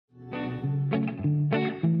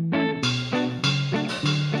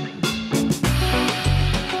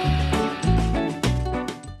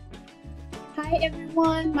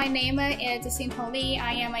everyone, my name is Xintong Li.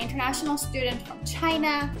 I am an international student from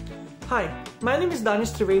China. Hi, my name is Danish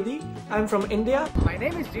Trivedi. I'm from India. My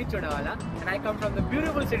name is Jeet Chudawala and I come from the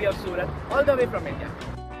beautiful city of Surat, all the way from India.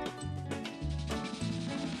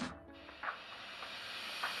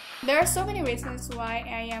 There are so many reasons why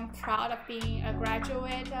I am proud of being a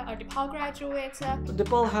graduate, a DePaul graduate.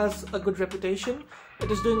 DePaul has a good reputation. It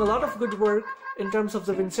is doing a lot of good work in terms of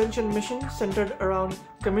the Vincentian mission centered around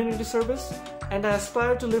community service, and I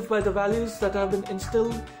aspire to live by the values that have been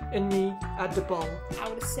instilled in me at DePaul. I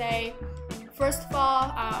would say, first of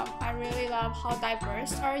all, I really love how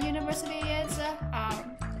diverse our university is.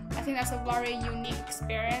 I think that's a very unique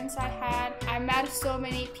experience I had. I met so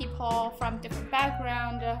many people from different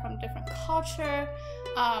backgrounds, from different culture,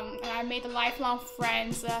 and I made lifelong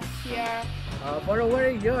friends here. For over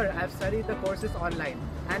a year, I've studied the courses online,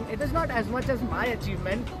 and it is not as much as my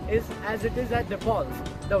achievement as it is at DePaul's.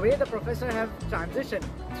 The way the professors have transitioned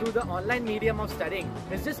through the online medium of studying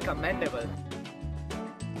is just commendable.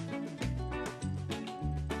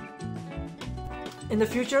 In the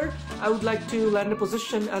future, I would like to land a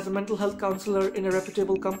position as a mental health counselor in a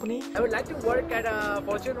reputable company. I would like to work at a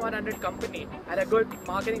Fortune 100 company at a good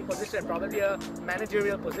marketing position, probably a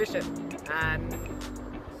managerial position, and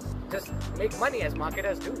just make money as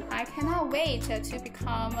marketers do. I cannot wait to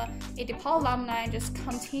become a DePaul alumni and just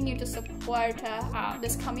continue to support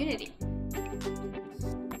this community.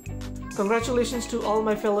 Congratulations to all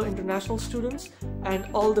my fellow international students and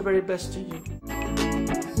all the very best to you.